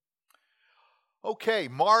Okay,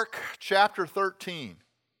 Mark chapter 13.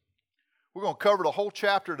 We're going to cover the whole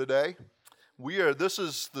chapter today. This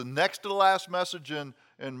is the next to the last message in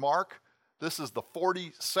Mark. This is the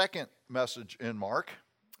 42nd message in Mark.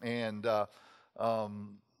 And,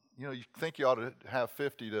 you think you ought to have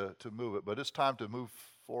 50 to move it, but it's time to move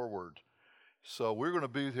forward. So we're going to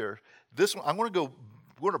be here. This one, we're going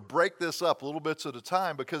to break this up a little bits at a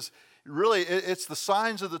time because really it's the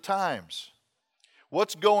signs of the times.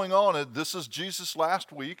 What's going on? And this is Jesus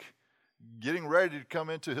last week, getting ready to come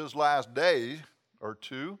into his last day or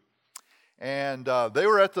two. And they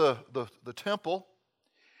were at the temple,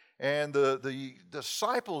 and the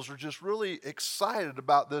disciples are just really excited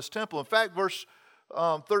about this temple. In fact,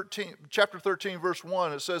 chapter 13, verse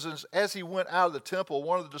 1, it says, as he went out of the temple,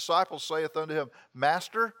 one of the disciples saith unto him,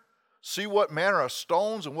 Master, see what manner of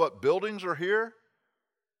stones and what buildings are here?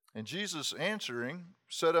 And Jesus answering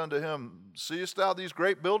said unto him, Seest thou these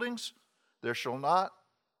great buildings? There shall not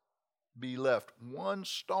be left one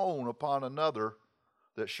stone upon another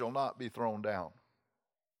that shall not be thrown down.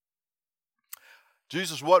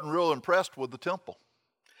 Jesus wasn't real impressed with the temple.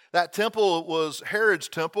 That temple was Herod's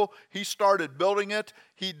temple. He started building it.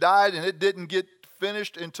 He died, and it didn't get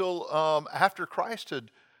finished until after Christ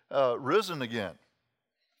had risen again.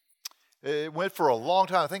 It went for a long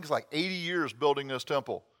time. I think it's like 80 years building this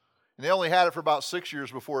temple. And they only had it for about 6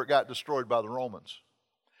 years before it got destroyed by the Romans.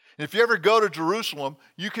 And if you ever go to Jerusalem,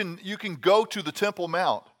 you can go to the Temple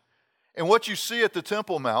Mount. And what you see at the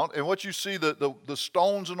Temple Mount, and what you see, the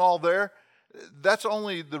stones and all there, that's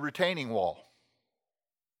only the retaining wall.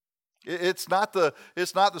 It's not the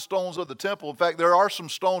stones of the temple. In fact, there are some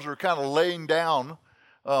stones that are kind of laying down.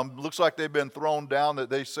 Looks like they've been thrown down that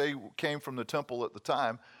they say came from the temple at the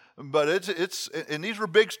time. But and these were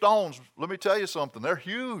big stones. Let me tell you something. They're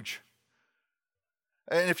huge.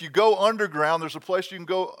 And if you go underground, there's a place you can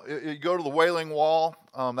go. You go to the Wailing Wall.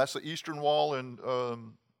 That's the eastern wall, and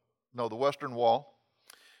the western wall.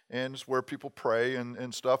 And it's where people pray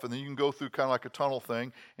and stuff. And then you can go through kind of like a tunnel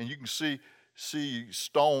thing, and you can see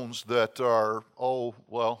stones that are,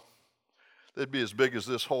 they'd be as big as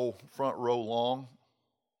this whole front row long.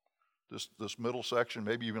 This middle section,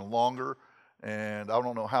 maybe even longer. And I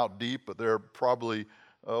don't know how deep, but they're probably,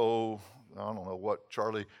 I don't know what,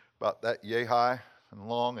 Charlie, about that yay high and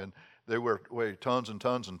long, and they weighed tons and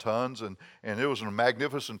tons and tons, and it was a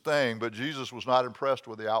magnificent thing, but Jesus was not impressed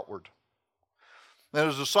with the outward. And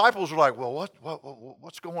his disciples were like, well,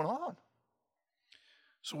 what's going on?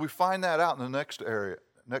 So we find that out in the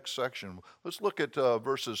next section. Let's look at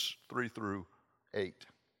verses 3 through 8.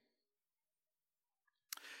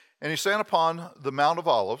 And he sat upon the Mount of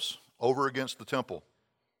Olives, over against the temple.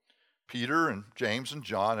 Peter and James and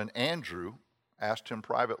John and Andrew asked him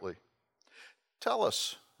privately, Tell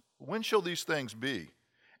us, when shall these things be?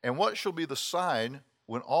 And what shall be the sign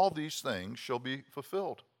when all these things shall be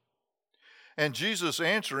fulfilled? And Jesus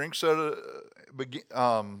answering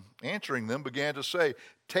them began to say,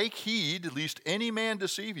 Take heed lest any man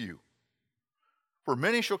deceive you. For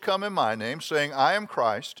many shall come in my name, saying, I am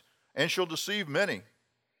Christ, and shall deceive many.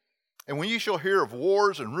 And when ye shall hear of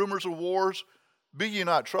wars and rumors of wars, be ye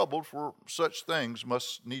not troubled, for such things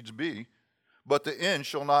must needs be, but the end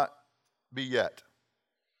shall not be yet.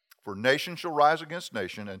 For nation shall rise against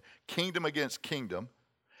nation, and kingdom against kingdom,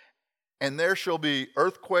 and there shall be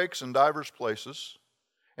earthquakes in divers places,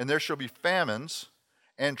 and there shall be famines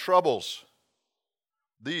and troubles.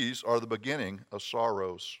 These are the beginning of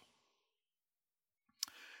sorrows.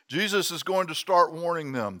 Jesus is going to start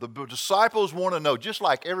warning them. The disciples want to know, just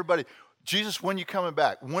like everybody, Jesus, when are you coming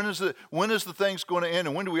back? When is the things going to end,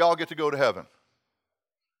 and when do we all get to go to heaven?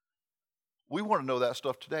 We want to know that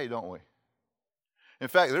stuff today, don't we? In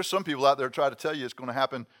fact, there's some people out there trying to tell you it's going to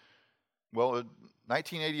happen,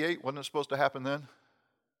 1988, wasn't it supposed to happen then?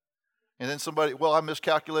 And then somebody, I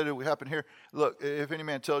miscalculated what happened here. Look, if any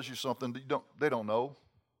man tells you something, they don't know.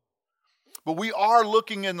 But we are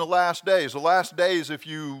looking in the last days. The last days, if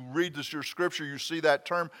you read your scripture, you see that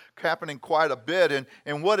term happening quite a bit.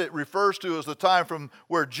 And what it refers to is the time from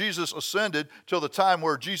where Jesus ascended till the time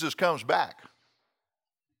where Jesus comes back.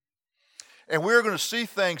 And we're going to see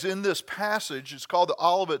things in this passage. It's called the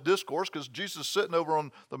Olivet Discourse because Jesus is sitting over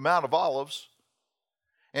on the Mount of Olives.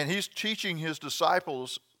 And he's teaching his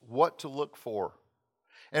disciples what to look for.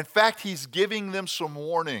 In fact, he's giving them some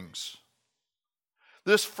warnings.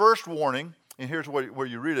 This first warning, and here's where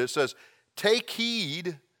you read it, it says, Take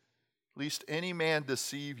heed lest any man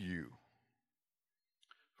deceive you.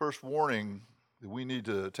 First warning that we need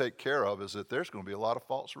to take care of is that there's going to be a lot of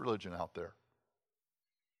false religion out there.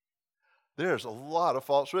 There's a lot of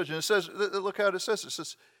false religion. It says, look how it says. It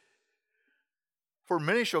says, For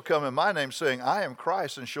many shall come in my name, saying, I am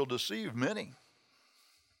Christ, and shall deceive many.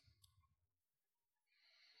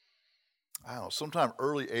 I don't know, sometime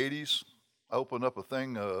early 80s, I opened up a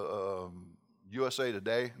thing, USA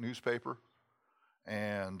Today newspaper,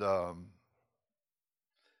 and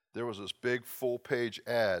there was this big full-page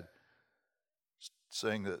ad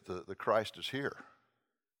saying that the Christ is here.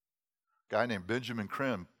 A guy named Benjamin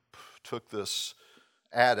Creme took this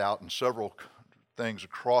ad out in several things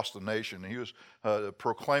across the nation. He was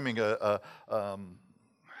proclaiming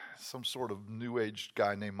some sort of New Age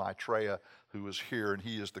guy named Maitreya who is here, and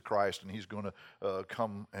he is the Christ, and he's going to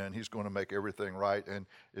come, and he's going to make everything right, and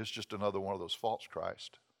it's just another one of those false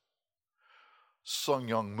Christ. Sun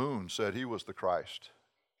Myung Moon said he was the Christ.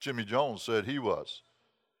 Jimmy Jones said he was.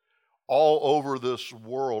 All over this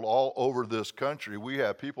world, all over this country, we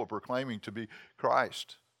have people proclaiming to be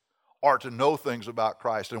Christ or to know things about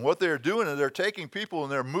Christ. And what they're doing is they're taking people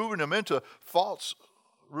and they're moving them into false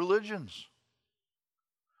religions.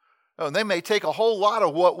 And they may take a whole lot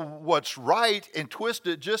of what's right and twist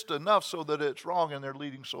it just enough so that it's wrong, and they're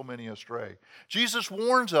leading so many astray. Jesus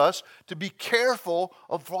warns us to be careful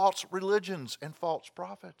of false religions and false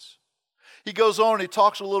prophets. He goes on and he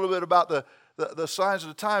talks a little bit about the signs of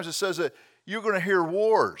the times. It says that you're going to hear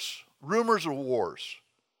wars, rumors of wars.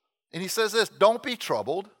 And he says this, don't be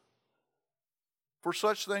troubled, for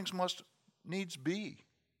such things must needs be.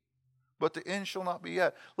 But the end shall not be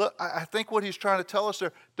yet. Look, I think what he's trying to tell us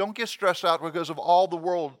there, don't get stressed out because of all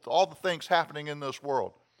the things happening in this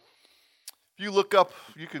world. If you look up,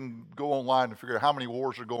 you can go online and figure out how many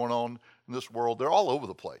wars are going on in this world. They're all over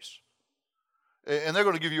the place. And they're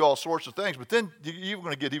going to give you all sorts of things. But then you're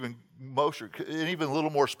going to get even a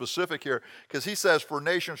little more specific here, because he says, for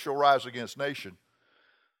nation shall rise against nation.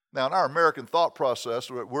 Now, in our American thought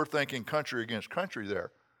process, we're thinking country against country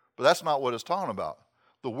there. But that's not what it's talking about.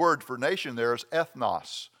 The word for nation there is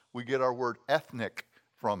ethnos. We get our word ethnic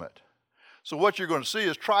from it. So what you're going to see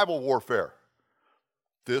is tribal warfare.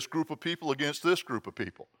 This group of people against this group of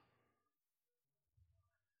people.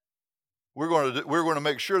 We're going to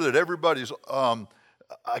make sure that everybody's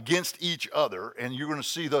against each other, and you're going to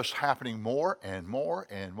see this happening more and more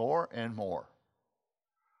and more and more.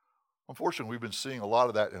 Unfortunately, we've been seeing a lot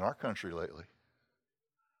of that in our country lately.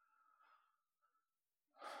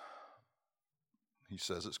 He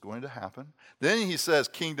says it's going to happen. Then he says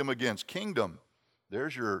kingdom against kingdom.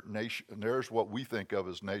 There's your nation, and there's what we think of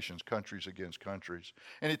as nations, countries against countries.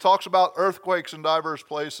 And he talks about earthquakes in diverse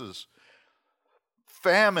places,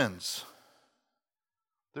 famines.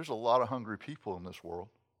 There's a lot of hungry people in this world.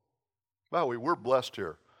 Well, we're blessed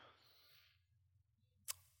here.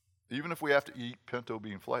 Even if we have to eat pinto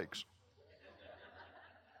bean flakes.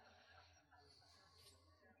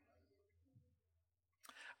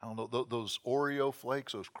 I don't know, those Oreo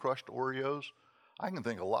flakes, those crushed Oreos, I can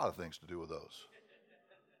think of a lot of things to do with those.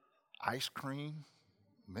 Ice cream,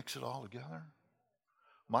 mix it all together.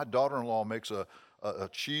 My daughter-in-law makes a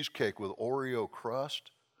cheesecake with Oreo crust.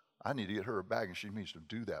 I need to get her a bag, and she needs to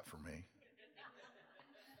do that for me.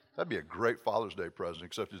 That'd be a great Father's Day present,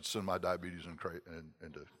 except it'd send my diabetes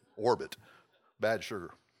into orbit. Bad sugar.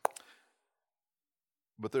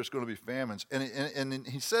 But there's going to be famines. And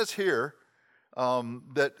he says here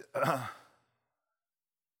that,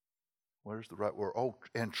 where's the right word? Oh,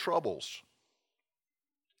 and troubles.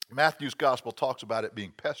 Matthew's gospel talks about it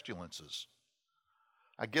being pestilences.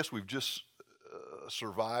 I guess we've just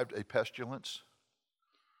survived a pestilence.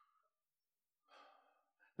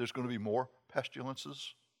 There's going to be more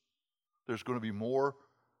pestilences. There's going to be more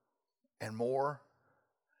and more.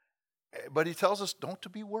 But he tells us don't to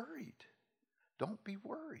be worried. Don't be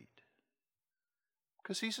worried.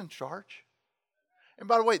 Because he's in charge. And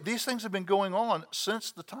by the way, these things have been going on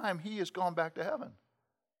since the time he has gone back to heaven.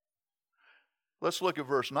 Let's look at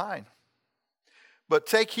verse 9. But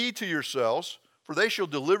take heed to yourselves, for they shall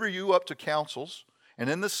deliver you up to councils, and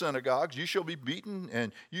in the synagogues you shall be beaten,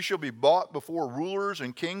 and you shall be brought before rulers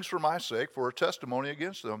and kings for my sake, for a testimony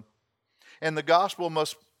against them. And the gospel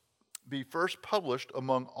must be first published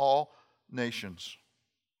among all nations.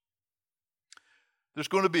 There's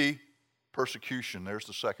going to be persecution. There's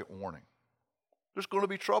the second warning. There's going to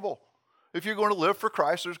be trouble. If you're going to live for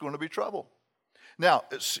Christ, there's going to be trouble. Now,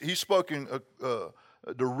 he's spoken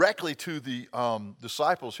directly to the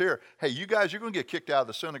disciples here. Hey, you guys, you're going to get kicked out of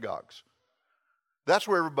the synagogues. That's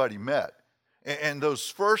where everybody met. And those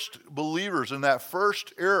first believers in that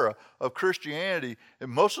first era of Christianity,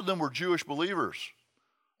 and most of them were Jewish believers.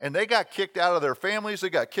 And they got kicked out of their families. They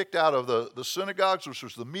got kicked out of the synagogues, which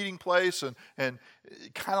was the meeting place, and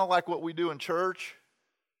kind of like what we do in church.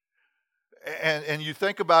 And you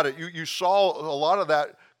think about it, you saw a lot of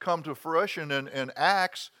that come to fruition in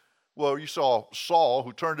Acts. Well, you saw Saul,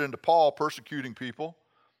 who turned into Paul, persecuting people.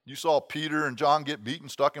 You saw Peter and John get beaten,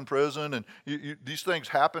 stuck in prison, and these things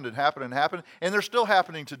happened and happened and happened, and they're still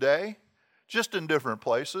happening today, just in different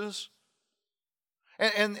places.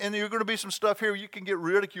 And you're going to be some stuff here you can get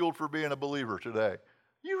ridiculed for being a believer today.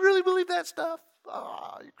 You really believe that stuff?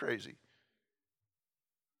 You're crazy.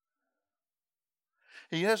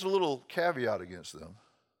 He has a little caveat against them.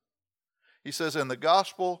 He says, and the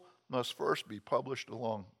gospel must first be published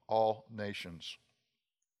among all nations.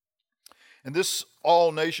 And this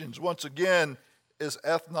all nations, once again, is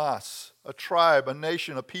ethnos, a tribe, a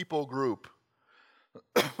nation, a people group.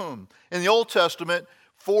 In the Old Testament,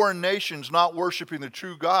 foreign nations not worshiping the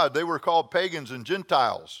true God, they were called pagans and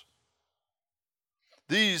Gentiles.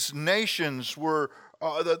 These nations were,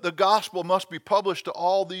 the gospel must be published to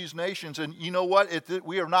all these nations. And you know what?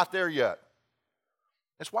 We are not there yet.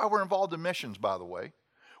 That's why we're involved in missions, by the way.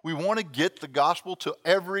 We want to get the gospel to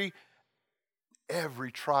every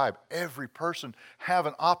tribe, every person have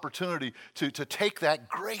an opportunity to take that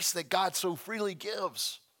grace that God so freely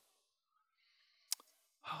gives.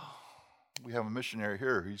 We have a missionary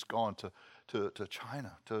here. He's gone to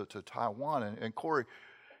China, to Taiwan. And Corey,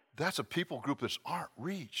 that's a people group that aren't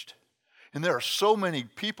reached. And there are so many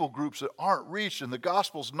people groups that aren't reached, and the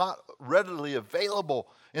gospel's not readily available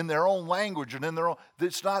in their own language and in their own,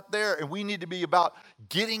 it's not there, and we need to be about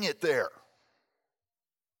getting it there.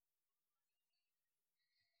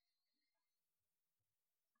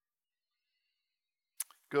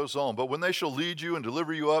 Goes on, but when they shall lead you and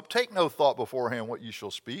deliver you up, take no thought beforehand what you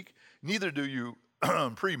shall speak, neither do you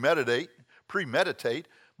premeditate,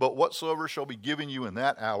 but whatsoever shall be given you in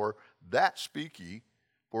that hour, that speak ye,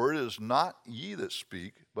 for it is not ye that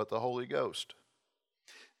speak, but the Holy Ghost.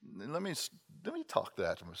 Let me talk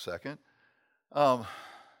that in a second.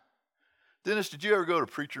 Dennis, did you ever go to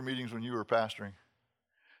preacher meetings when you were pastoring?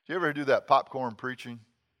 Did you ever do that popcorn preaching,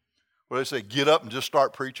 where they say, get up and just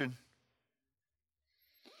start preaching?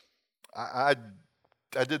 I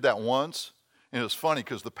did that once, and it was funny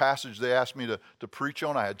because the passage they asked me to preach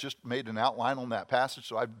on, I had just made an outline on that passage,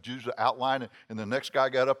 so I used the outline, and the next guy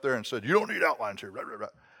got up there and said, you don't need outlines here. Blah, blah, blah.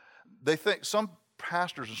 They think, some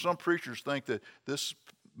pastors and some preachers think that this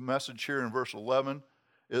message here in verse 11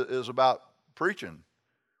 is about preaching.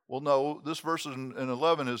 Well, no, this verse in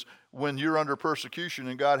 11 is when you're under persecution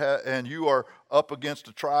and and you are up against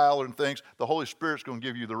a trial and things, the Holy Spirit's going to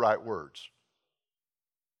give you the right words.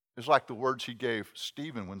 It's like the words he gave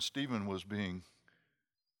Stephen when Stephen was being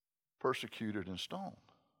persecuted and stoned.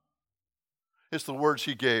 It's the words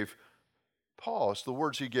he gave Paul. It's the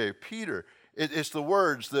words he gave Peter. It's the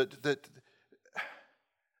words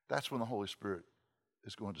that's when the Holy Spirit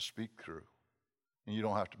is going to speak through. And you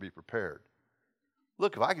don't have to be prepared.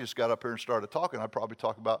 Look, if I just got up here and started talking, I'd probably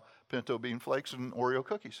talk about pinto bean flakes and Oreo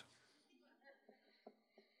cookies.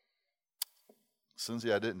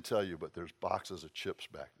 Cindy, I didn't tell you, but there's boxes of chips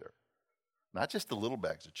back there. Not just the little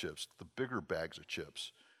bags of chips, the bigger bags of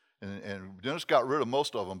chips. And Dennis got rid of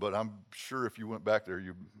most of them, but I'm sure if you went back there,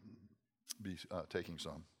 you'd be taking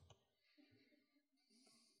some.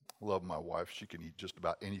 Love my wife. She can eat just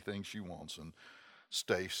about anything she wants and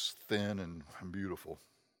stay thin and beautiful.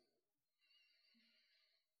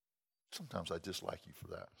 Sometimes I dislike you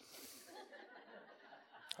for that.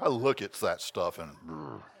 I look at that stuff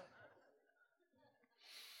and...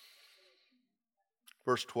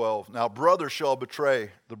 Verse 12, now brother shall betray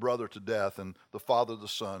the brother to death, and the father the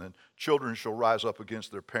son, and children shall rise up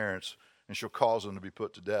against their parents, and shall cause them to be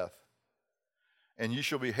put to death. And ye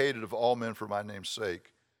shall be hated of all men for my name's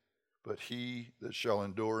sake, but he that shall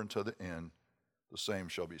endure unto the end, the same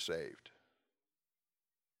shall be saved.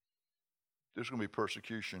 There's going to be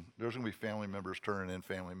persecution. There's going to be family members turning in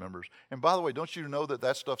family members. And by the way, don't you know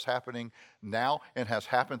that stuff's happening now and has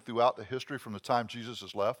happened throughout the history from the time Jesus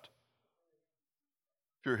has left?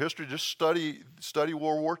 If your history, just study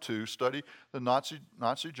World War II, study the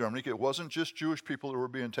Nazi Germany. It wasn't just Jewish people that were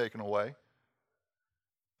being taken away.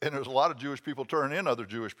 And there's a lot of Jewish people turning in other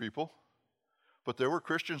Jewish people. But there were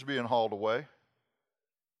Christians being hauled away.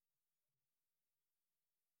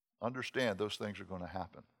 Understand those things are going to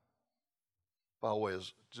happen. By the way,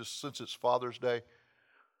 just since it's Father's Day,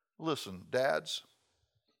 listen, dads,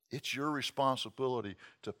 it's your responsibility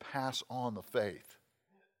to pass on the faith.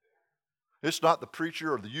 It's not the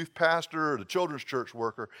preacher or the youth pastor or the children's church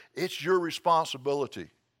worker. It's your responsibility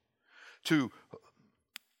to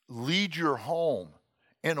lead your home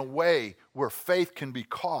in a way where faith can be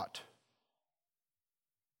caught.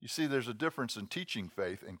 You see, there's a difference in teaching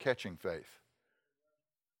faith and catching faith.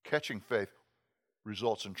 Catching faith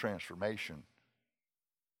results in transformation.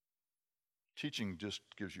 Teaching just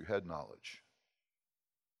gives you head knowledge.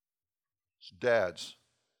 So dads,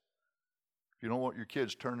 if you don't want your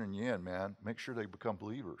kids turning you in, man, make sure they become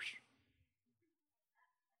believers.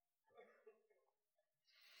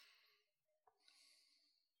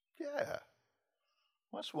 Yeah.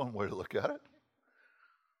 Well, that's one way to look at it.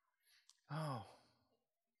 Oh.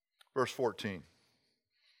 Verse 14.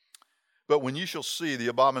 But when you shall see the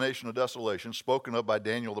abomination of desolation spoken of by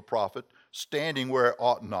Daniel the prophet, standing where it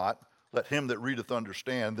ought not, let him that readeth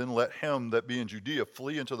understand, then let him that be in Judea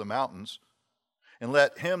flee into the mountains, and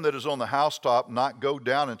let him that is on the housetop not go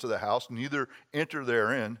down into the house, neither enter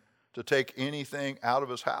therein to take anything out of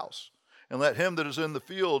his house. And let him that is in the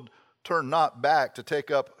field turn not back to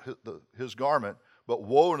take up his garment, but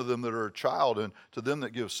woe unto them that are a child, and to them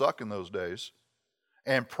that give suck in those days.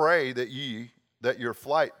 And pray that your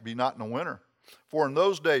flight be not in the winter. For in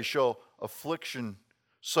those days shall affliction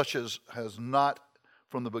such as has not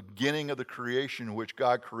from the beginning of the creation which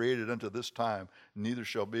God created unto this time, neither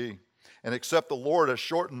shall be. And except the Lord has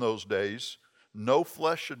shortened those days, no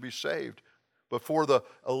flesh should be saved. But for the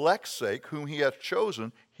elect's sake, whom he hath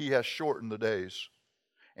chosen, he hath shortened the days.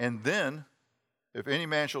 And then, if any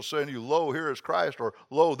man shall say unto you, Lo, here is Christ, or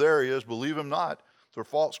Lo, there he is, believe him not. For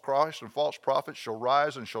false Christ and false prophets shall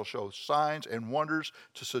rise and shall show signs and wonders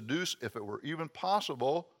to seduce, if it were even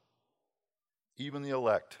possible, even the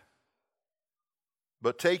elect.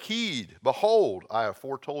 But take heed, behold, I have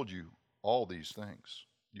foretold you all these things,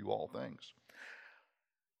 all things.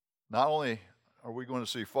 Not only are we going to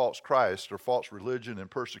see false Christ or false religion and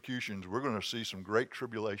persecutions, we're going to see some great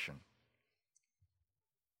tribulation.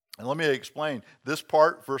 And let me explain this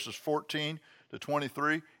part, verses 14 to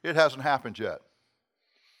 23, it hasn't happened yet.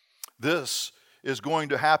 This is going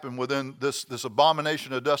to happen within this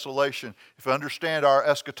abomination of desolation. If I understand our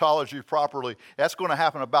eschatology properly, that's going to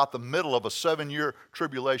happen about the middle of a 7-year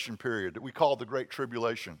tribulation period that we call the Great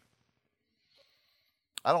Tribulation.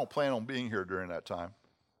 I don't plan on being here during that time.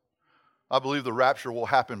 I believe the rapture will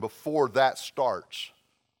happen before that starts.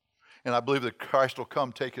 And I believe that Christ will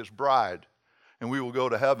come take his bride, and we will go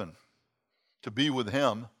to heaven to be with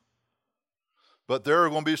him. But there are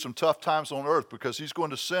going to be some tough times on earth because he's going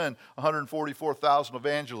to send 144,000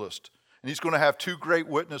 evangelists. And he's going to have 2 great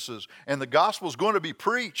witnesses. And the gospel is going to be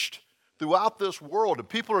preached throughout this world. And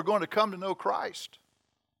people are going to come to know Christ.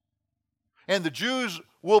 And the Jews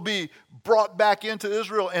will be brought back into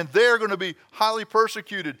Israel. And they're going to be highly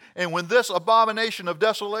persecuted. And when this abomination of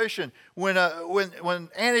desolation, when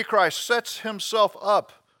Antichrist sets himself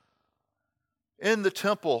up in the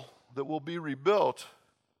temple that will be rebuilt,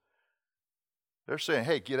 they're saying,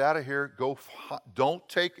 hey, get out of here. You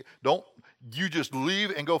just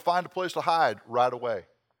leave and go find a place to hide right away.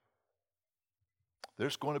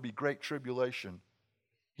 There's going to be great tribulation.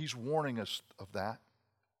 He's warning us of that.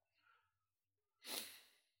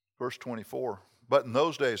 Verse 24, but in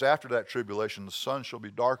those days after that tribulation, the sun shall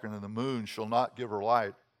be darkened and the moon shall not give her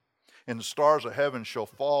light. And the stars of heaven shall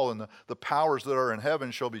fall and the powers that are in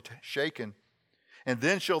heaven shall be shaken. And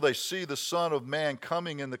then shall they see the Son of Man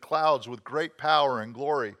coming in the clouds with great power and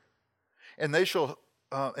glory. And then shall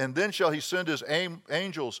he send his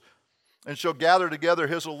angels, and shall gather together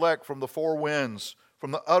his elect from the 4 winds,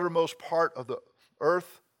 from the uttermost part of the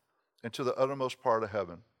earth and to the uttermost part of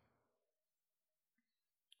heaven.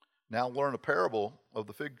 Now learn a parable of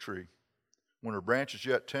the fig tree. When her branch is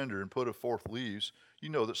yet tender and putteth forth leaves, you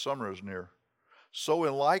know that summer is near. So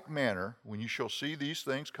in like manner, when you shall see these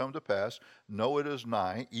things come to pass, know it is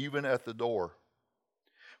nigh, even at the door.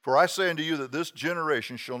 For I say unto you that this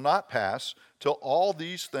generation shall not pass till all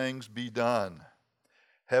these things be done.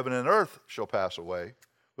 Heaven and earth shall pass away,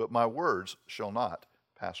 but my words shall not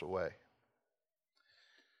pass away.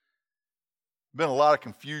 Been a lot of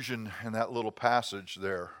confusion in that little passage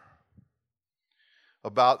there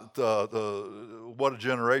about what a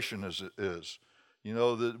generation is. You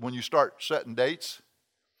know, when you start setting dates,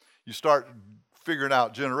 you start figuring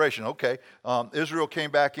out generation. Okay, Israel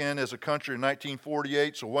came back in as a country in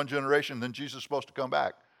 1948, so 1 generation, then Jesus is supposed to come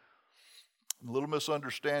back. A little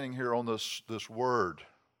misunderstanding here on this word.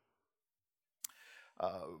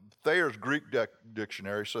 Thayer's Greek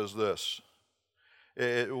dictionary says this.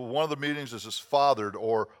 One of the meanings is fathered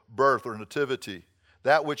or birth or nativity.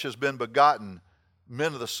 That which has been begotten,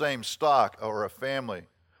 men of the same stock or a family.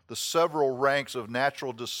 The several ranks of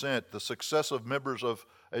natural descent, the successive members of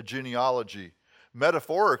a genealogy.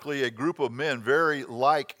 Metaphorically, a group of men very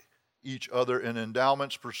like each other in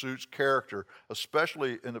endowments, pursuits, character,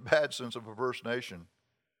 especially in the bad sense of a perverse nation.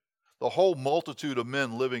 The whole multitude of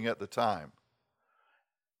men living at the time.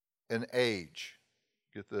 An age,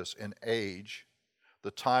 get this, an age,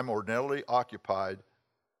 the time ordinarily occupied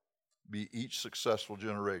be each successful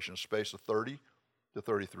generation, a space of 30 to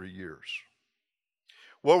 33 years.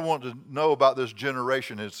 What we want to know about this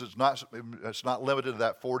generation is it's not limited to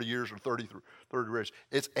that 40 years or 30 years.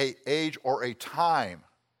 It's an age or a time.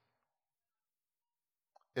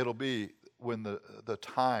 It'll be when the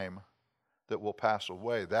time that will pass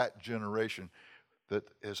away, that generation that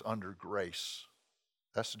is under grace.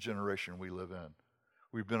 That's the generation we live in.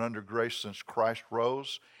 We've been under grace since Christ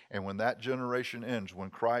rose, and when that generation ends, when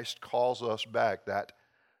Christ calls us back, that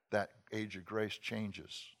age of grace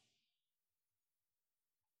changes.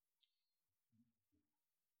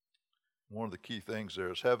 One of the key things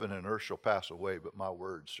there is heaven and earth shall pass away, but my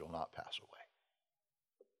words shall not pass away.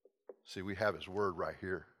 See, we have his word right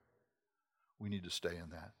here. We need to stay in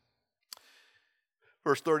that.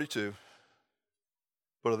 Verse 32,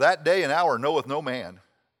 but of that day and hour knoweth no man,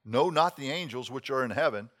 no, not the angels which are in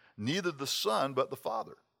heaven, neither the Son, but the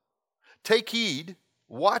Father. Take heed,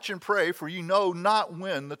 watch and pray, for you know not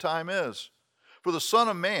when the time is. For the Son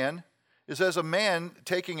of Man is as a man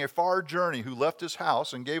taking a far journey, who left his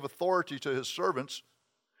house and gave authority to his servants,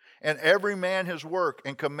 and every man his work,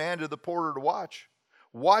 and commanded the porter to watch.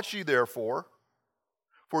 Watch ye therefore,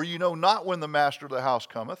 for you know not when the master of the house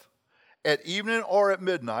cometh, at evening or at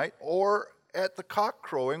midnight, or at the cock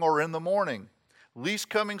crowing, or in the morning, lest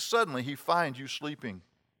coming suddenly he find you sleeping.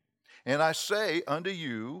 And I say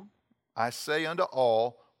unto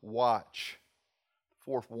all, watch.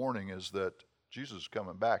 Fourth warning is that Jesus is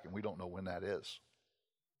coming back, and we don't know when that is.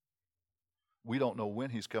 We don't know when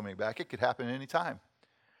he's coming back. It could happen any time.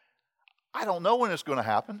 I don't know when it's going to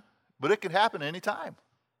happen, but it could happen any time.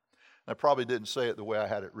 I probably didn't say it the way I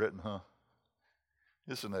had it written, huh?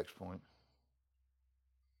 This is the next point.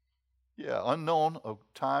 Yeah, unknown of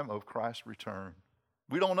time of Christ's return.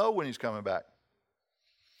 We don't know when he's coming back.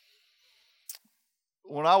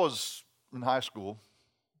 When I was in high school,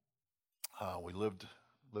 we lived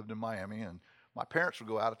in Miami, and my parents would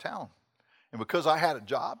go out of town. And because I had a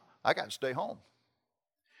job, I got to stay home.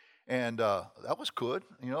 And that was good.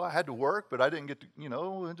 You know, I had to work, but I didn't get to,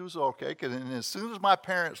 it was okay. And as soon as my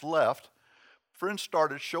parents left, friends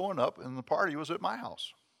started showing up, and the party was at my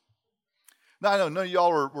house. Now, I know none of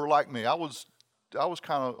y'all were like me. I was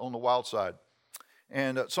kind of on the wild side.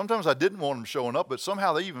 And sometimes I didn't want them showing up, but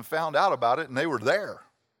somehow they even found out about it, and they were there.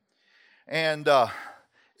 And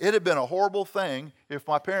it had been a horrible thing if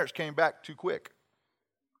my parents came back too quick.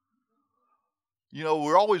 We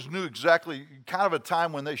always knew exactly kind of a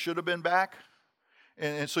time when they should have been back,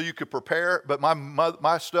 and so you could prepare. But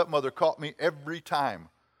my stepmother caught me every time.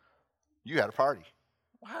 You had a party.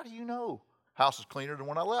 Well, how do you know? House is cleaner than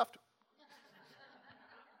when I left.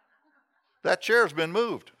 That chair's been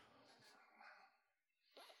moved.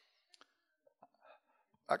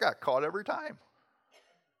 I got caught every time.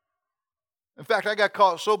 In fact, I got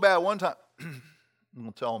caught so bad one time. I'm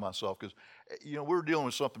going to tell myself because, we're dealing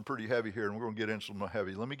with something pretty heavy here, and we're going to get into something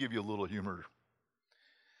heavy. Let me give you a little humor.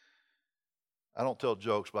 I don't tell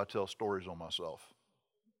jokes, but I tell stories on myself.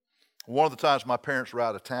 One of the times my parents were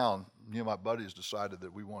out of town, my buddies decided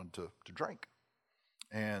that we wanted to drink.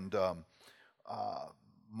 And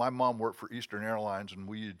my mom worked for Eastern Airlines, and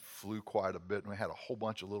we flew quite a bit, and we had a whole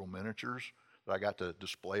bunch of little miniatures that I got to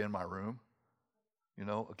display in my room.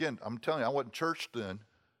 Again, I'm telling you, I wasn't church then,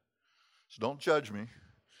 so don't judge me.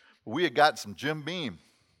 But we had gotten some Jim Beam,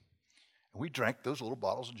 and we drank those little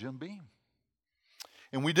bottles of Jim Beam.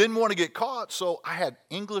 And we didn't want to get caught, so I had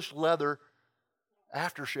English leather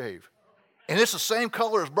aftershave. And it's the same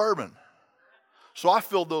color as bourbon. So I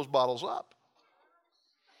filled those bottles up.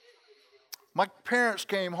 My parents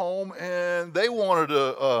came home, and they wanted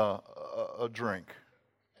a drink.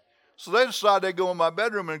 So they decided they'd go in my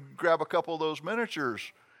bedroom and grab a couple of those miniatures.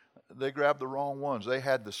 They grabbed the wrong ones. They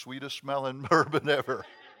had the sweetest smelling bourbon ever.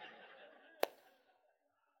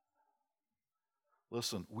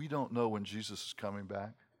 Listen, we don't know when Jesus is coming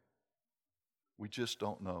back. We just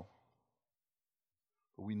don't know.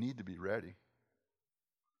 But we need to be ready.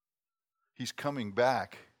 He's coming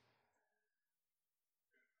back.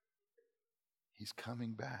 He's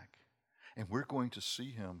coming back. And we're going to see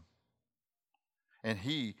him. And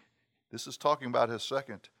this is talking about his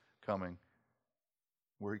second coming,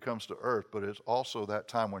 where he comes to earth, but it's also that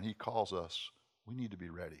time when he calls us. We need to be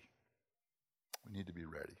ready. We need to be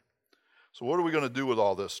ready. So what are we going to do with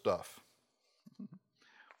all this stuff?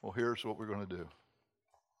 Well, here's what we're going to do.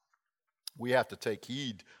 We have to take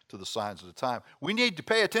heed to the signs of the time. We need to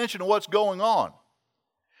pay attention to what's going on.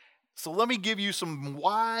 So let me give you some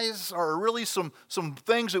some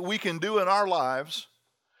things that we can do in our lives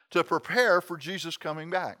to prepare for Jesus coming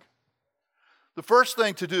back. The first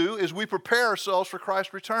thing to do is we prepare ourselves for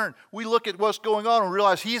Christ's return. We look at what's going on and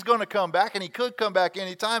realize He's going to come back, and He could come back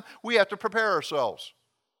anytime. We have to prepare ourselves.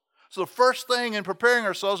 So the first thing in preparing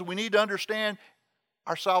ourselves, we need to understand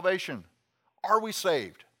our salvation. Are we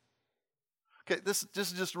saved? Okay, this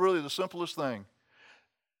is just really the simplest thing.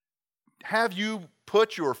 Have you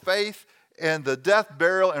put your faith in the death,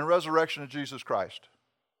 burial, and resurrection of Jesus Christ?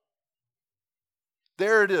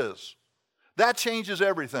 There it is. That changes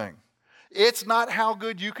everything. It's not how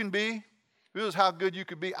good you can be. If it was how good you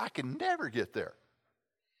could be, I can never get there.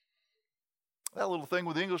 That little thing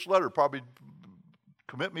with the English letter probably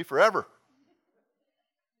commit me forever.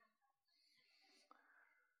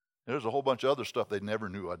 There's a whole bunch of other stuff they never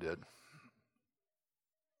knew I did.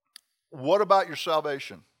 What about your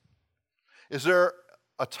salvation? Is there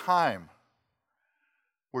a time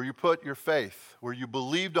where you put your faith, where you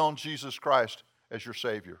believed on Jesus Christ as your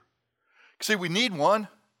Savior? See, we need one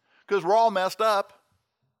because we're all messed up.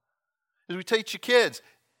 As we teach you kids,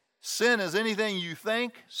 sin is anything you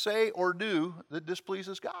think, say, or do that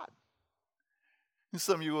displeases God. And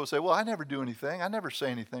some of you will say, well, I never do anything. I never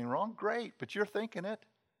say anything wrong. Great, but you're thinking it.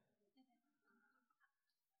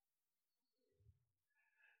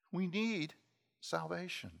 We need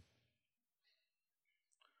salvation.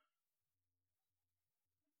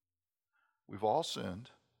 We've all sinned.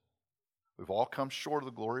 We've all come short of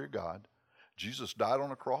the glory of God. Jesus died on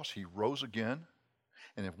the cross. He rose again.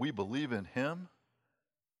 And if we believe in Him,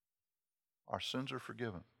 our sins are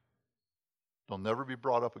forgiven. They'll never be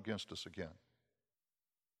brought up against us again.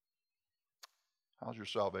 How's your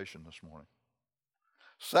salvation this morning?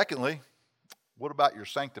 Secondly, what about your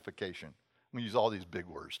sanctification? I'm going to use all these big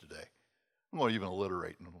words today. I'm going to even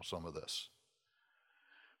alliterate in some of this.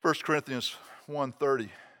 1 Corinthians 1:30.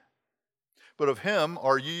 But of Him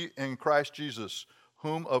are ye in Christ Jesus,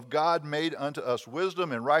 whom of God made unto us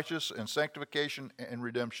wisdom and righteousness and sanctification and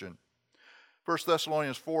redemption. 1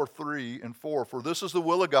 Thessalonians 4:3 and 4. For this is the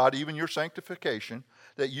will of God, even your sanctification,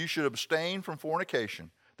 that you should abstain from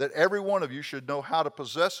fornication, that every one of you should know how to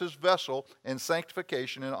possess his vessel in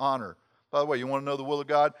sanctification and honor. By the way, you want to know the will of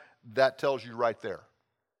God? That tells you right there.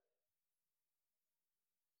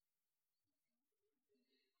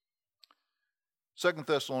 Second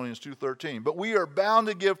Thessalonians 2:13. But we are bound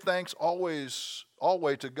to give thanks always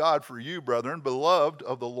to God for you, brethren, beloved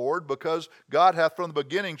of the Lord, because God hath from the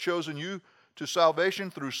beginning chosen you to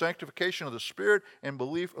salvation through sanctification of the Spirit and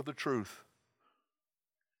belief of the truth.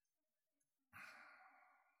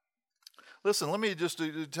 Listen, let me just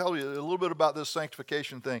tell you a little bit about this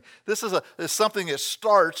sanctification thing. This is something that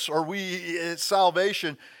starts, it's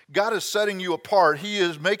salvation. God is setting you apart. He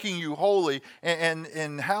is making you holy.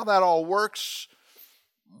 And how that all works,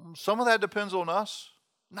 some of that depends on us.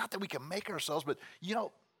 Not that we can make ourselves, but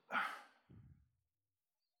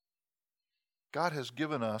God has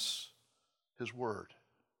given us His Word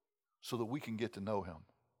so that we can get to know Him.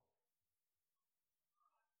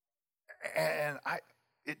 And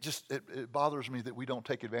it bothers me that we don't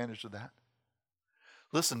take advantage of that.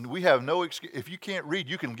 Listen, we have no excuse. If you can't read,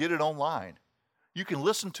 you can get it online. You can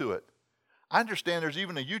listen to it. I understand there's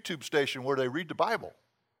even a YouTube station where they read the Bible.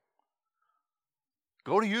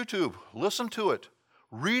 Go to YouTube, listen to it,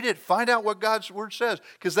 read it, find out what God's Word says,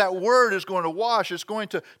 because that Word is going to wash, it's going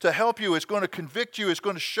to help you, it's going to convict you, it's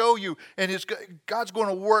going to show you, and God's going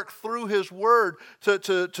to work through His Word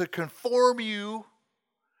to conform you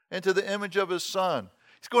into the image of His Son.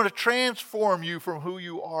 He's going to transform you from who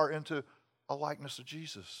you are into a likeness of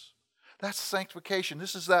Jesus. That's sanctification.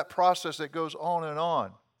 This is that process that goes on and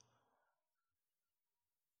on.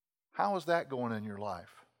 How is that going in your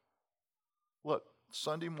life? Look,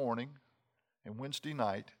 Sunday morning and Wednesday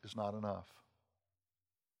night is not enough.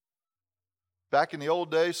 Back in the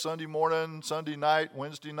old days, Sunday morning, Sunday night,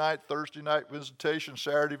 Wednesday night, Thursday night visitation,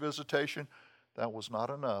 Saturday visitation, that was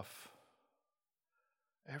not enough.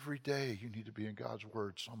 Every day you need to be in God's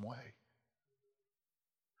Word some way.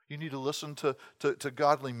 You need to listen to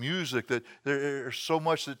godly music. That there's so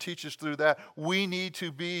much that teaches through that. We need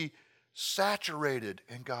to be saturated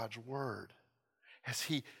in God's Word as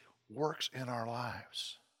He works in our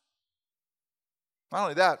lives. Not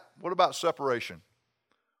only that, what about separation?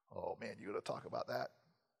 Oh man, you're going to talk about that?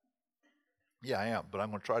 Yeah, I am, but I'm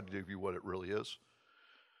going to try to give you what it really is.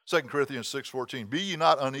 2 Corinthians 6:14, be ye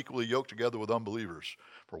not unequally yoked together with unbelievers.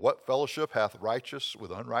 For what fellowship hath righteous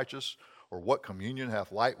with unrighteous? Or what communion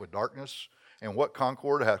hath light with darkness? And what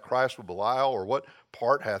concord hath Christ with Belial? Or what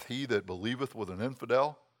part hath he that believeth with an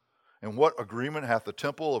infidel? And what agreement hath the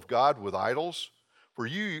temple of God with idols? For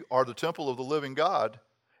ye are the temple of the living God.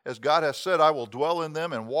 As God hath said, I will dwell in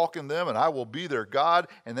them and walk in them, and I will be their God,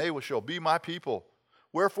 and they shall be my people.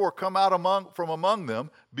 Wherefore come out from among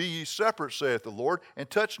them, be ye separate, saith the Lord, and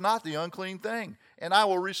touch not the unclean thing, and I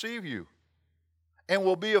will receive you, and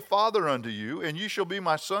will be a father unto you, and ye shall be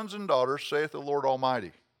my sons and daughters, saith the Lord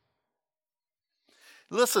Almighty.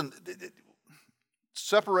 Listen,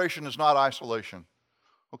 separation is not isolation,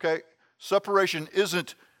 okay? Separation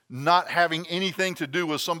isn't not having anything to do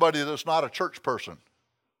with somebody that's not a church person.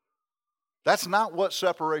 That's not what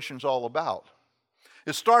separation's all about.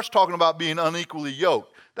 It starts talking about being unequally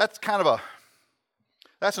yoked. That's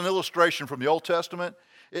an illustration from the Old Testament.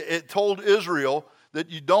 It told Israel that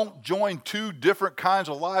you don't join two different kinds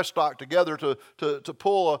of livestock together to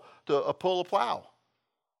pull a plow.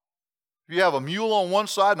 If you have a mule on one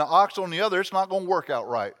side and an ox on the other, it's not going to work out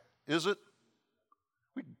right, is it?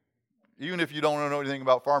 Even if you don't know anything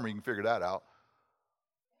about farming, you can figure that out.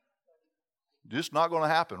 Just not going to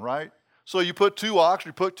happen, right? So you put two ox,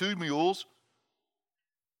 you put two mules,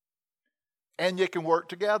 and you can work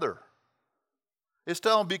together. It's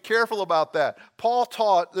telling them, be careful about that. Paul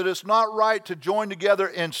taught that it's not right to join together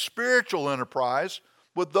in spiritual enterprise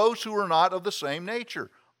with those who are not of the same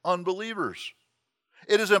nature, unbelievers.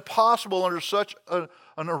 It is impossible under such an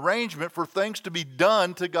arrangement for things to be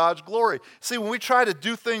done to God's glory. See, when we try to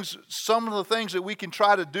do things, some of the things that we can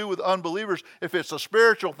try to do with unbelievers, if it's a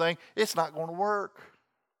spiritual thing, it's not going to work.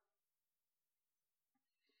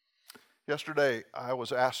 Yesterday, I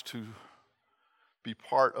was asked to be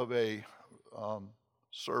part of a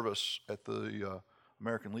service at the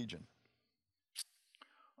American Legion.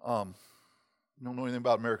 You don't know anything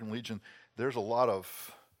about American Legion. There's a lot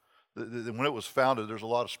of, when it was founded, there's a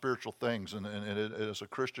lot of spiritual things, and it is a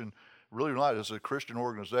Christian, really not, as a Christian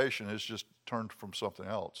organization, it's just turned from something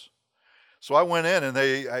else. So I went in,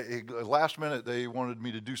 and last minute, they wanted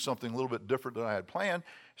me to do something a little bit different than I had planned.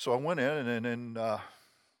 So I went in, and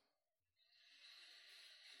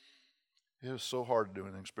it was so hard to do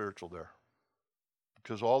anything spiritual there,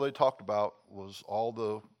 because all they talked about was all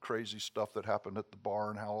the crazy stuff that happened at the bar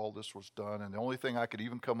and how all this was done. And the only thing I could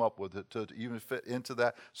even come up with to even fit into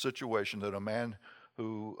that situation, that a man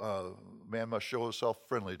must show himself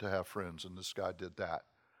friendly to have friends, and this guy did that.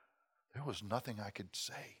 There was nothing I could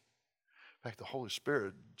say. In fact, the Holy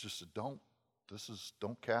Spirit just said, don't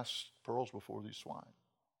cast pearls before these swine.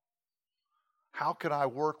 How could I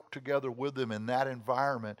work together with them in that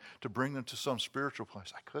environment to bring them to some spiritual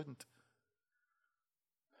place? I couldn't.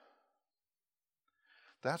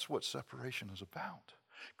 That's what separation is about.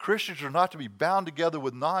 Christians are not to be bound together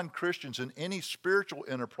with non-Christians in any spiritual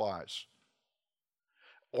enterprise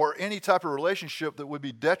or any type of relationship that would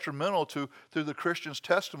be detrimental to the Christian's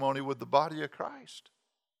testimony with the body of Christ.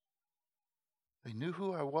 They knew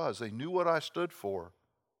who I was. They knew what I stood for.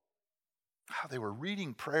 They were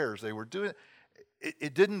reading prayers. They were doing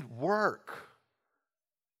it didn't work.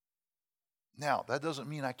 Now, that doesn't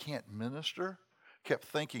mean I can't minister. Kept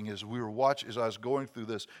thinking as I was going through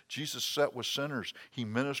this, Jesus sat with sinners. He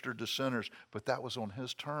ministered to sinners, but that was on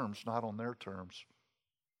his terms, not on their terms.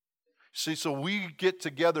 See, so we get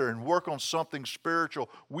together and work on something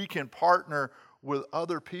spiritual. We can partner with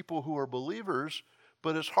other people who are believers,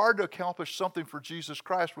 but it's hard to accomplish something for Jesus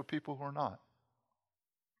Christ with people who are not.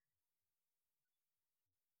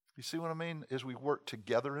 You see what I mean? As we work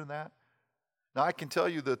together in that. Now, I can tell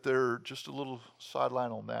you that just a little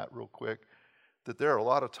sideline on that real quick, that there are a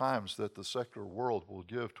lot of times that the secular world will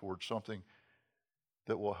give towards something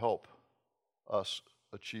that will help us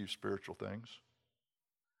achieve spiritual things.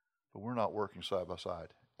 But we're not working side by side.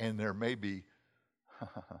 And there may be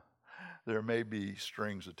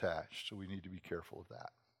strings attached, so we need to be careful of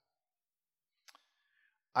that.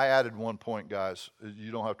 I added one point, guys.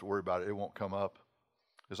 You don't have to worry about it. It won't come up.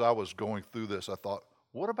 As I was going through this, I thought,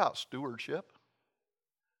 what about stewardship?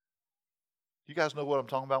 You guys know what I'm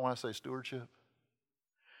talking about when I say stewardship?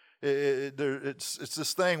 It's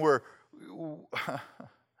this thing where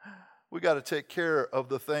we got to take care of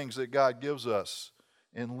the things that God gives us.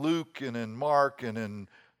 In Luke and in Mark and in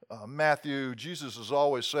Matthew, Jesus is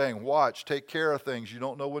always saying, watch, take care of things. You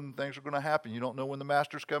don't know when things are going to happen. You don't know when the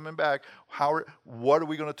master's coming back. What are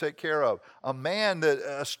we going to take care of?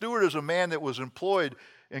 A steward is a man that was employed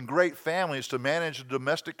in great families to manage the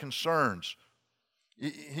domestic concerns.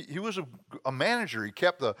 He was a manager. He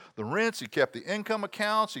kept the rents. He kept the income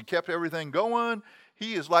accounts. He kept everything going.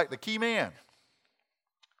 He is like the key man.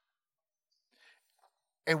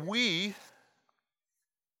 And we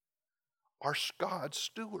are God's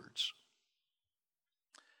stewards.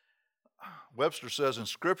 Webster says in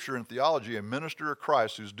Scripture and theology, a minister of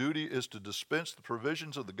Christ whose duty is to dispense the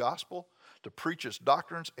provisions of the gospel, to preach its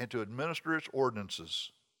doctrines, and to administer its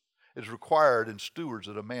ordinances. It is required in stewards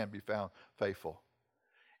that a man be found faithful.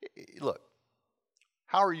 Look,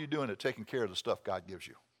 How are you doing at taking care of the stuff God gives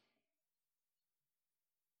you?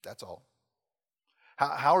 That's all.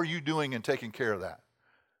 How are you doing in taking care of that?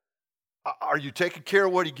 Are you taking care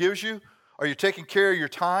of what he gives you? Are you taking care of your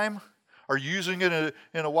time? Are you using it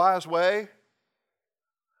in a wise way?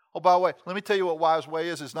 Oh, by the way, let me tell you what wise way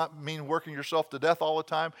is. It's not mean working yourself to death all the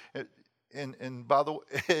time. And by the way,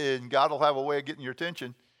 and God will have a way of getting your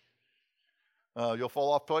attention. You'll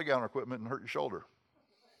fall off playground equipment and hurt your shoulder.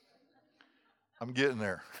 I'm getting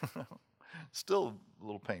there. Still a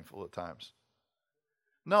little painful at times.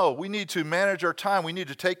 No, we need to manage our time. We need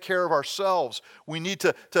to take care of ourselves. We need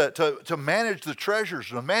to manage the treasures,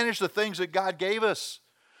 to manage the things that God gave us.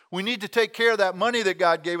 We need to take care of that money that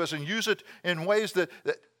God gave us and use it in ways that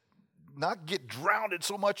not get drowned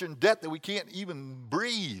so much in debt that we can't even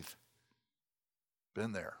breathe.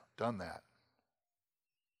 Been there, done that.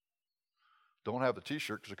 Don't have the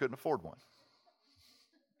t-shirt because I couldn't afford one.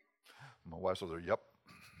 My wife says, yep.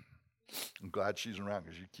 I'm glad she's around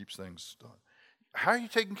because she keeps things done. How are you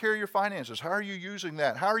taking care of your finances? How are you using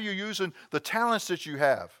that? How are you using the talents that you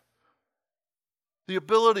have? The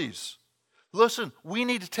abilities. Listen, we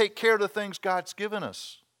need to take care of the things God's given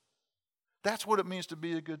us. That's what it means to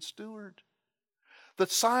be a good steward. The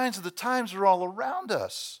signs of the times are all around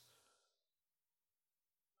us.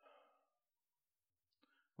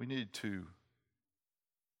 We need to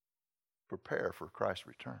prepare for Christ's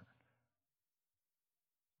return.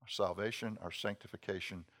 Our salvation, our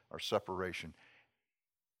sanctification, our separation,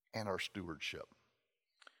 and our stewardship.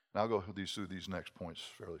 Now I'll go through these next points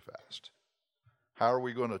fairly fast. How are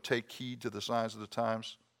we going to take heed to the signs of the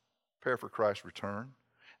times? Prepare for Christ's return.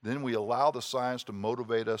 Then we allow the signs to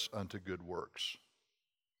motivate us unto good works.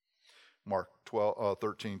 Mark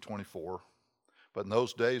 13:24. But in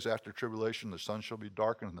those days after tribulation, the sun shall be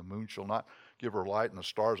darkened, and the moon shall not give her light, and the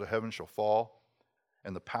stars of heaven shall fall,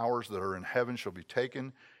 and the powers that are in heaven shall be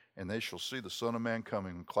taken, and they shall see the Son of Man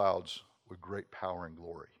coming in clouds with great power and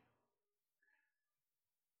glory.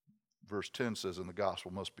 Verse 10 says, and the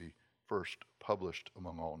gospel must be first published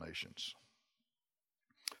among all nations.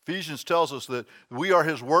 Ephesians tells us that we are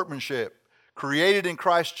his workmanship, created in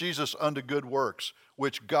Christ Jesus unto good works,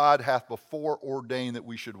 which God hath before ordained that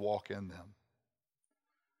we should walk in them.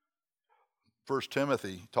 1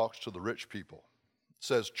 Timothy talks to the rich people. It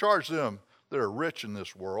says, charge them that are rich in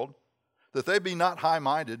this world, that they be not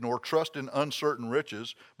high-minded, nor trust in uncertain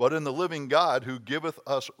riches, but in the living God, who giveth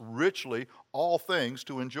us richly all things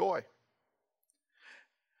to enjoy.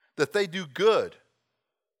 That they do good,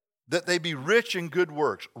 that they be rich in good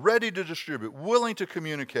works, ready to distribute, willing to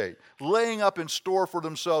communicate, laying up in store for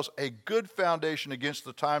themselves a good foundation against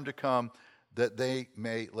the time to come, that they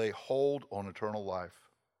may lay hold on eternal life.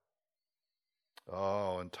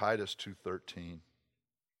 Oh, and Titus 2:13.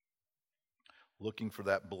 Looking for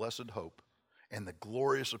that blessed hope and the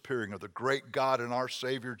glorious appearing of the great God and our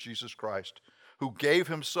Savior Jesus Christ, who gave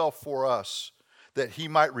himself for us, that he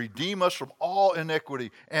might redeem us from all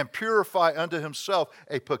iniquity and purify unto himself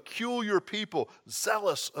a peculiar people,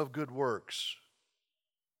 zealous of good works.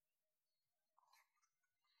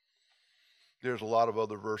 There's a lot of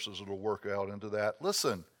other verses that will work out into that.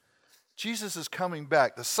 Listen, Jesus is coming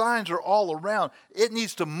back. The signs are all around. It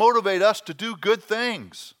needs to motivate us to do good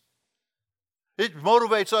things. It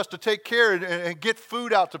motivates us to take care and get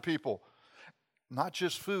food out to people. Not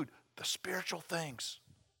just food, the spiritual things.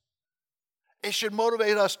 It should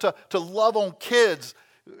motivate us to love on kids.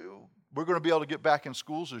 We're going to be able to get back in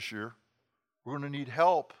schools this year. We're going to need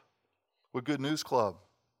help with Good News Club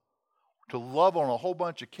to love on a whole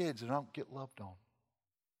bunch of kids that don't get loved on.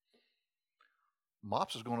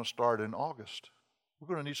 MOPS is going to start in August. We're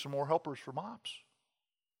going to need some more helpers for MOPS.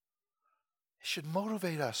 It should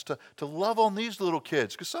motivate us to love on these little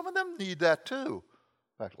kids, because some of them need that too.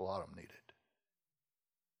 In fact, a lot of them need it.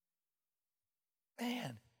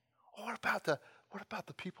 Man, what about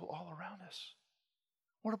the people all around us?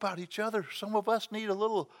 What about each other? Some of us need a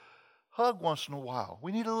little hug once in a while.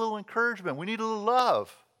 We need a little encouragement. We need a little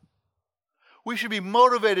love. We should be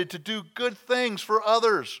motivated to do good things for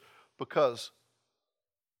others, because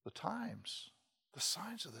the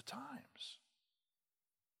signs of the times.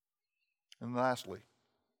 And lastly,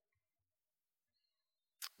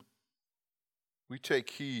 we take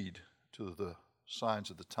heed to the signs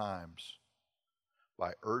of the times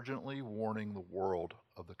by urgently warning the world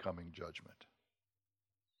of the coming judgment.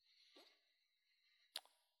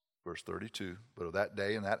 Verse 32, but of that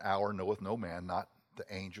day and that hour knoweth no man, not the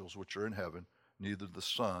angels which are in heaven, neither the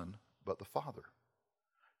Son, but the Father.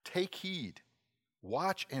 Take heed,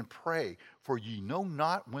 watch and pray, for ye know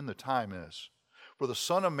not when the time is. For the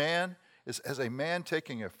Son of Man is as a man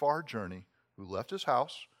taking a far journey, who left his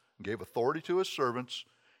house, and gave authority to his servants,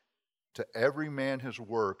 to every man his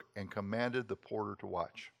work, and commanded the porter to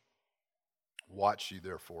watch. Watch ye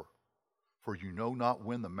therefore, for you know not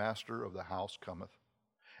when the master of the house cometh,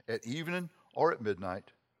 at evening or at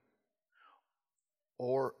midnight,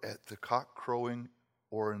 or at the cock crowing,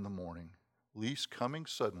 or in the morning, lest coming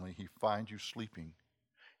suddenly he find you sleeping.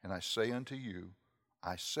 And I say unto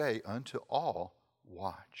all,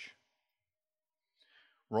 watch.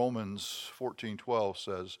 Romans 14:12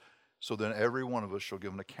 says, so then every one of us shall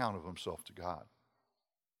give an account of himself to God.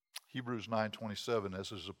 Hebrews 9:27,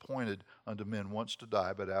 as is appointed unto men once to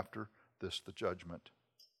die, but after this the judgment.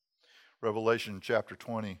 Revelation chapter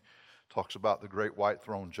 20 talks about the great white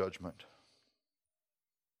throne judgment.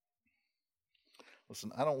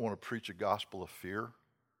 Listen, I don't want to preach a gospel of fear.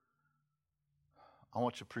 I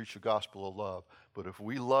want you to preach a gospel of love. But if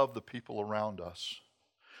we love the people around us,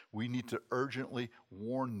 we need to urgently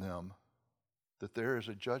warn them that there is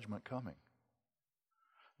a judgment coming.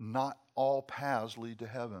 Not all paths lead to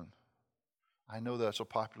heaven. I know that's a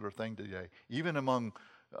popular thing today. Even among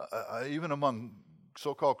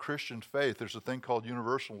so-called Christian faith, there's a thing called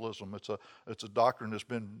universalism. It's a doctrine that's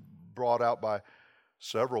been brought out by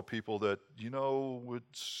several people that,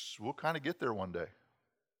 we'll kind of get there one day.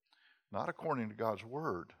 Not according to God's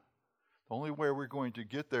word. The only way we're going to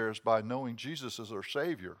get there is by knowing Jesus as our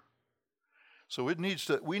Savior. So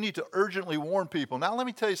we need to urgently warn people. Now let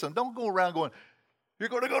me tell you something. Don't go around going, you're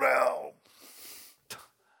going to go to hell.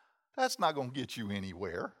 That's not going to get you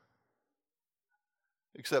anywhere.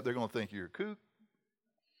 Except they're going to think you're a kook.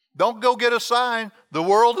 Don't go get a sign. The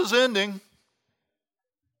world is ending.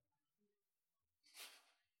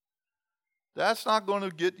 That's not going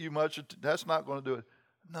to get you much. That's not going to do it.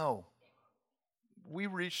 No. We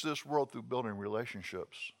reach this world through building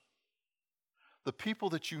relationships. The people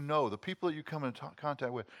that you know, the people that you come in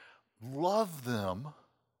contact with, love them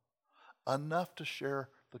enough to share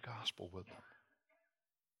the gospel with them.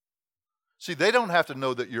 See, they don't have to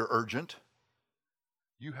know that you're urgent.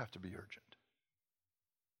 You have to be urgent.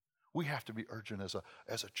 We have to be urgent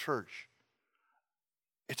as a church.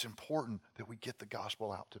 It's important that we get the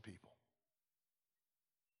gospel out to people.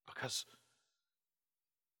 Because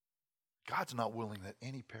God's not willing that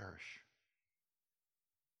any perish.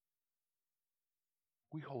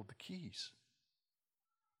 We hold the keys.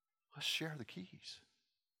 Let's share the keys.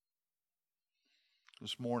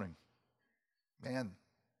 This morning, man,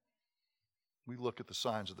 we look at the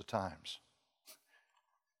signs of the times.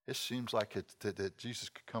 It seems like that Jesus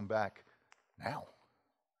could come back now.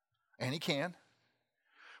 And he can.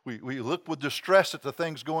 We look with distress at the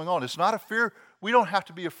things going on. It's not a fear. We don't have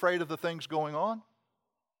to be afraid of the things going on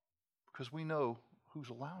because we know who's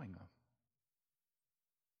allowing them.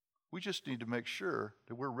 We just need to make sure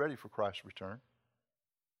that we're ready for Christ's return.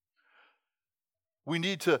 We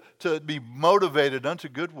need to be motivated unto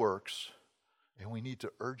good works, and we need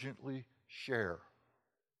to urgently share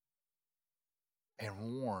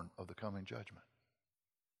and warn of the coming judgment.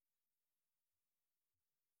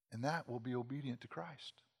 And that will be obedient to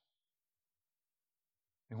Christ.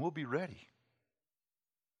 And we'll be ready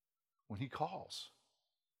when he calls.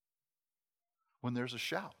 When there's a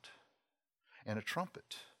shout and a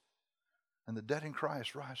trumpet and the dead in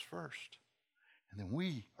Christ rise first. And then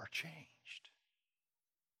we are changed.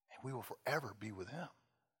 And we will forever be with him.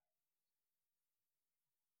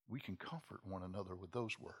 We can comfort one another with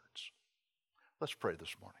those words. Let's pray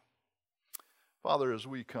this morning. Father, as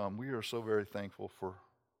we come, we are so very thankful for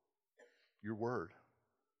your word.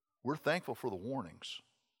 We're thankful for the warnings.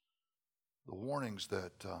 The warnings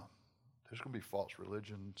that there's going to be false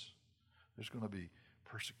religions. There's going to be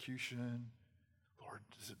persecution. Lord,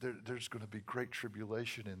 there's going to be great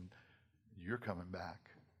tribulation and you're coming back.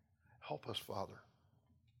 Help us, Father,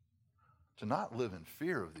 to not live in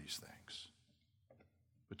fear of these things,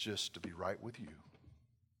 but just to be right with you.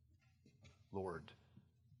 Lord,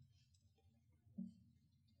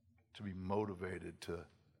 to be motivated to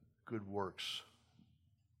good works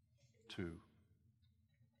to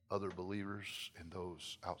other believers and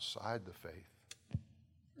those outside the faith.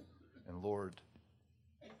 And Lord,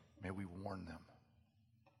 may we warn them.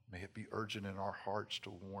 May it be urgent in our hearts to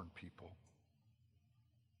warn people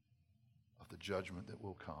of the judgment that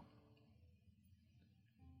will come.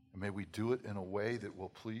 And may we do it in a way that will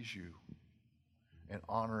please you and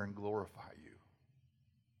honor and glorify you.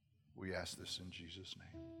 We ask this in Jesus'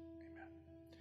 name.